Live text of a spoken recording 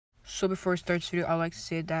So before I start this video, I'd like to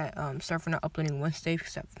say that sorry for not uploading Wednesday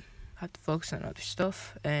because I have to focus on other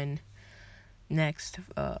stuff. And next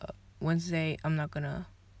Wednesday,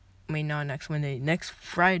 next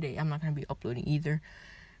Friday, I'm not gonna be uploading either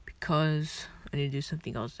because I need to do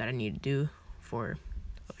something else that I need to do for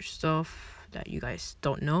other stuff that you guys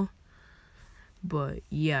don't know. But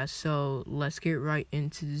yeah, so let's get right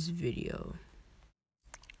into this video.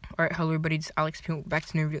 Alright, hello everybody, it's iiAlexP, back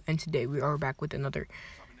to another video, and today we are back with another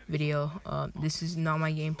video. This is not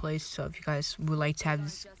my gameplay, so if you guys would like to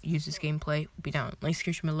use this gameplay, be down in the link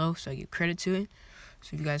description below so I give credit to it.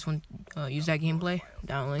 So if you guys want to use that gameplay,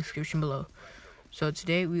 down in the link description below. So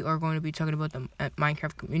today we are going to be talking about the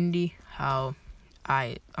Minecraft community, how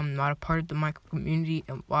I'm not a part of the Minecraft community,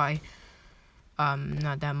 and why I'm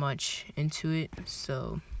not that much into it.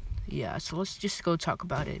 So yeah, so let's just go talk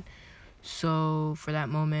about it. So for that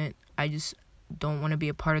moment, I just don't want to be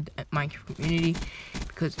a part of the Minecraft community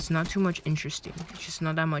because it's not too much interesting. It's just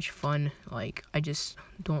not that much fun. Like, I just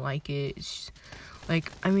don't like it. It's just, like,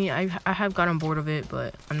 I mean, I have gotten bored of it,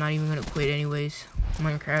 but I'm not even gonna quit anyways,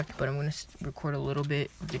 Minecraft. But I'm gonna record a little bit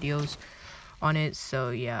of videos on it.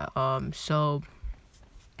 So yeah, so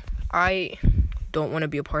I don't want to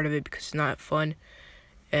be a part of it because it's not fun,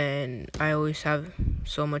 and I always have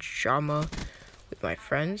so much drama with my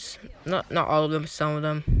friends. Not all of them, some of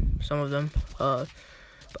them. But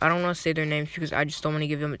I don't want to say their names because I just don't want to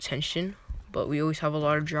give them attention. But we always have a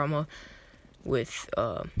lot of drama with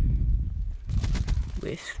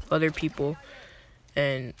other people,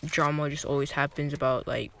 and drama just always happens about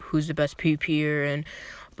like who's the best PvPer and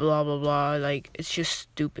blah blah blah. Like, it's just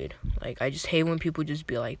stupid. Like, I just hate when people just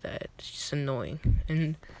be like that. It's just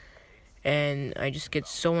annoying, and I just get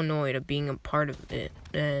so annoyed of being a part of it.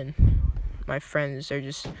 And my friends are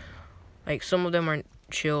just like, some of them are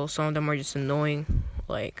chill, some of them are just annoying.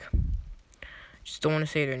 Like, just don't want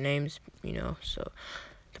to say their names, you know. So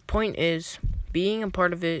the point is, being a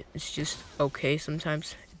part of it is just okay.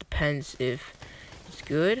 Sometimes it depends if it's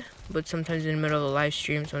good, but sometimes in the middle of the live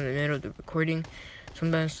streams or in the middle of the recording,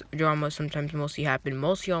 sometimes drama sometimes mostly happen.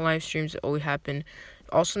 Mostly on live streams, it always happen.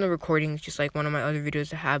 Also in the recordings, just like one of my other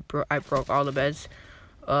videos I broke all the beds.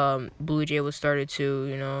 Blue Jay was started to,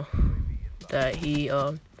 you know, that he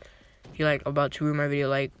like about to ruin my video.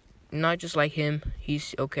 Like, not just like him,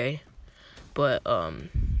 he's okay, but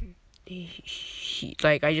he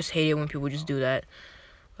like, I just hate it when people just do that.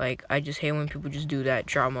 Like, I just hate when people just do that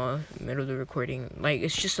drama in the middle of the recording. Like,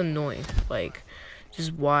 it's just annoying. Like,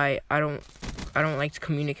 just why I don't like to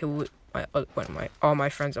communicate with all my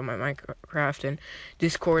friends on my Minecraft and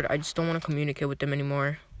Discord. I just don't want to communicate with them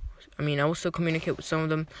anymore. I mean, I will still communicate with some of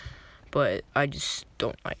them, but I just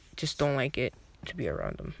don't like it to be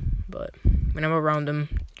around them. But when I'm around them,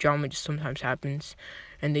 drama just sometimes happens,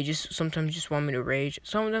 and they just sometimes just want me to rage.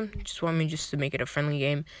 Some of them just want me just to make it a friendly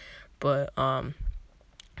game, but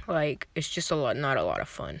like, it's just not a lot of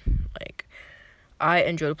fun. Like, I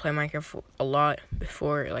enjoyed playing Minecraft a lot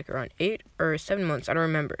before, like around 8 or 7 months. I don't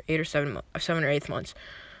remember, 7 or 8 months.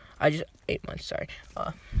 8 months, sorry.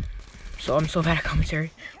 So I'm so bad at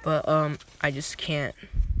commentary, but I just can't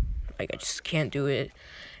do it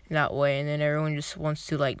that way. And then everyone just wants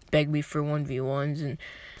to like beg me for 1v1s and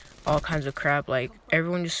all kinds of crap. Like,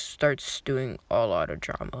 everyone just starts doing a lot of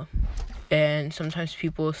drama, and sometimes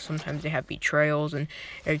they have betrayals and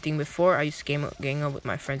everything. Before, I used to gang up with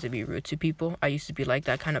my friends and be rude to people. I used to be like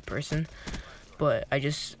that kind of person, but I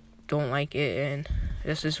just don't like it, and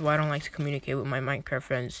this is why I don't like to communicate with my Minecraft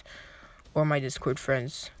friends or my Discord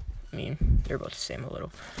friends. I mean, they're both the same a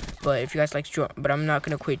little. But if you guys like to join, but I'm not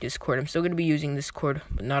gonna quit Discord. I'm still gonna be using Discord,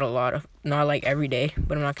 but not like every day.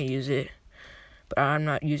 But I'm not gonna use it. But I'm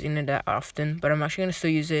not using it that often. But I'm actually gonna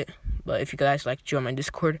still use it. But if you guys like to join my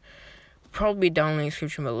Discord, probably down in the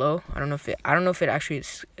description below. I don't know if it actually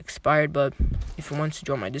is expired, but if you want to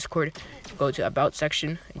join my Discord, go to About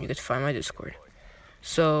section and you get to find my Discord.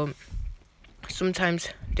 So sometimes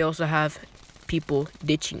they also have people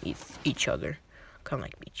ditching each other. Kind of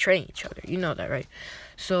like betraying each other, you know that, right?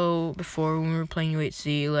 So before, when we were playing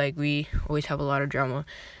U8C, like, we always have a lot of drama,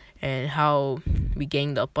 and how we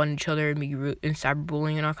ganged up on each other and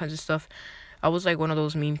cyberbullying and all kinds of stuff. I was like one of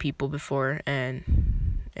those mean people before, and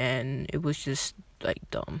it was just like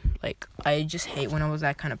dumb. Like, I just hate when I was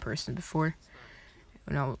that kind of person before.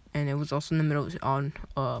 And it was also in the middle on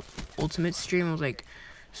Ultimate stream. I was like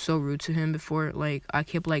so rude to him before. Like, I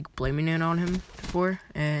kept like blaming it on him before,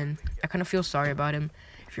 and I kind of feel sorry about him.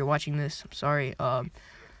 If you're watching this, I'm sorry.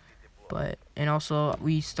 And also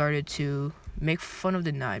we started to make fun of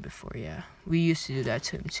the Nide before. Yeah, we used to do that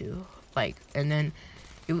to him too. Like, and then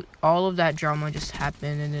all of that drama just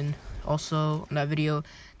happened, and then also in that video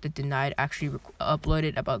that denied actually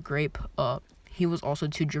uploaded about Grape. He was also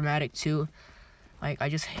too dramatic too. Like, I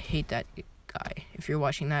just hate that guy. If you're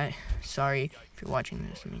watching that, sorry if you're watching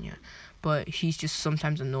this. I mean, yeah, but he's just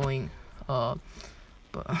sometimes annoying. But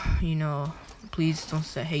you know, please don't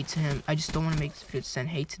send hate to him. I just don't want to make videos send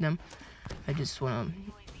hate to them. I just want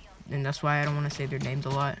to, and that's why I don't want to say their names a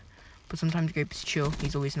lot. But sometimes Grape is chill.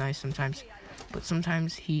 He's always nice sometimes, but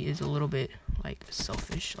sometimes he is a little bit like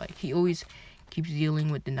selfish. Like, he always keeps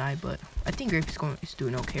dealing with deny. But I think Grape is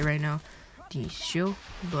doing okay right now. I think he's chill.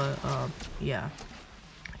 But yeah.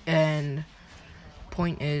 And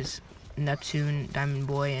point is, Neptune, Diamond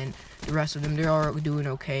Boy, and the rest of them, they're all doing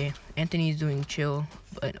okay. Anthony's doing chill,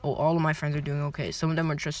 but all of my friends are doing okay. Some of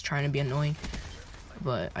them are just trying to be annoying,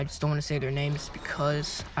 but I just don't want to say their names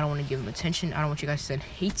because I don't want to give them attention. I don't want you guys to send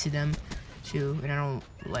hate to them too, and I don't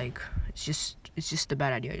like, it's just a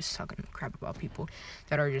bad idea just talking crap about people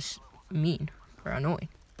that are just mean or annoying.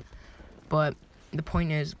 But the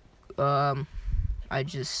point is, I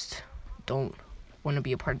just don't want to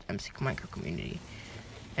be a part of the MC Micro community,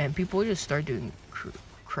 and people just start doing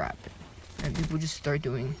crap, and people just start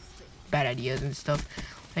doing bad ideas and stuff.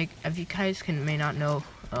 Like, if you guys may not know,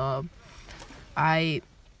 I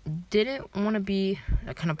didn't want to be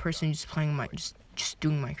that kind of person just playing just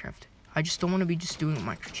doing Minecraft. I just don't want to be just doing a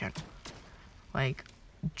Minecraft channel. Like,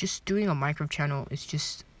 just doing a Minecraft channel is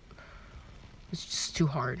just, it's just too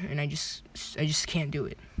hard, and I just can't do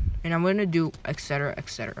it. And I'm gonna do etc,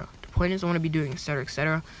 etc. The point is, I want to be doing etc,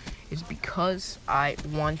 etc, is because I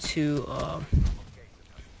want to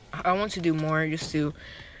do more, just to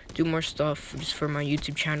do more stuff just for my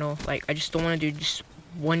YouTube channel. Like, I just don't want to do just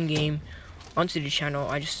one game onto the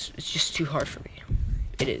channel. it's just too hard for me.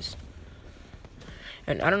 It is.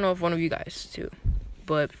 And I don't know if one of you guys too,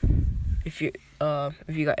 but if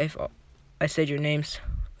I said your names,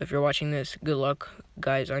 if you're watching this, good luck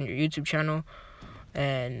guys on your YouTube channel.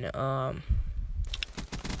 And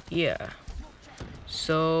yeah,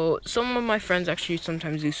 so some of my friends actually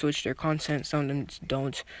sometimes do switch their content, some of them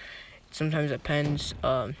don't. Sometimes it depends,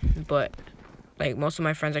 but like, most of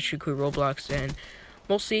my friends actually quit Roblox, and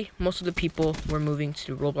most of the people were moving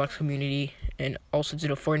to the Roblox community and also to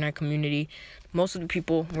the Fortnite community. Most of the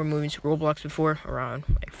people were moving to Roblox before, around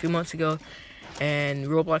like a few months ago, and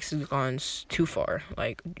Roblox has gone too far.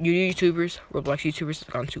 Like, YouTubers, Roblox YouTubers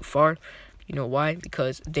have gone too far. You know why?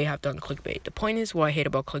 Because they have done clickbait. The point is, what I hate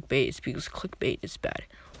about clickbait is because clickbait is bad,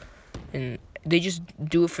 and they just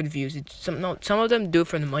do it for the views. Some of them do it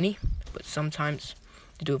for the money, but sometimes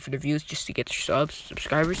they do it for the views, just to get their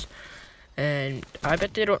subscribers. And I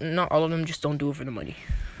bet not all of them just don't do it for the money.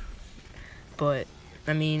 But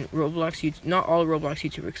I mean, not all Roblox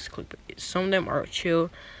YouTubers clickbait. Some of them are chill.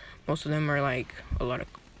 Most of them are like,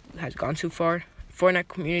 has gone too far. Fortnite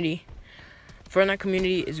community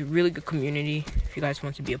is a really good community if you guys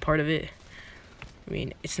want to be a part of it. I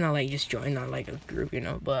mean, it's not like just join on like a group, you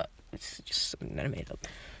know, but it's just something that I made up.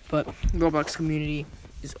 But Roblox community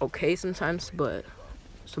is okay sometimes, but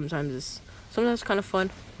sometimes it's kind of fun.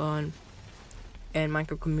 And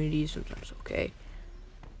micro community is sometimes okay.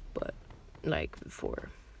 But like before,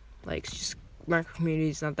 like, it's just micro community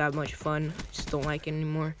is not that much fun. I just don't like it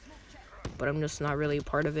anymore. But I'm just not really a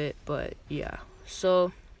part of it. But yeah,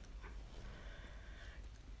 so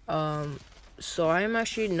I'm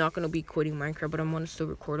actually not gonna be quitting Minecraft, but I'm gonna still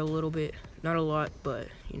record a little bit, not a lot, but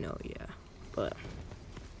you know, yeah. But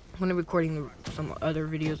I'm gonna be recording some other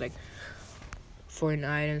videos like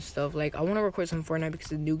Fortnite and stuff. Like, I want to record some Fortnite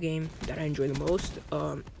because it's a new game that I enjoy the most.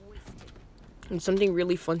 It's something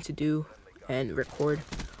really fun to do, and record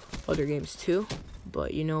other games too.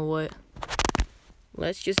 But you know what?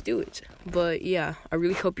 Let's just do it. But yeah, I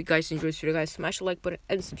really hope you guys enjoyed this video, guys. Smash the like button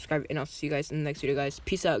and subscribe, and I'll see you guys in the next video, guys.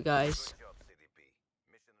 Peace out, guys.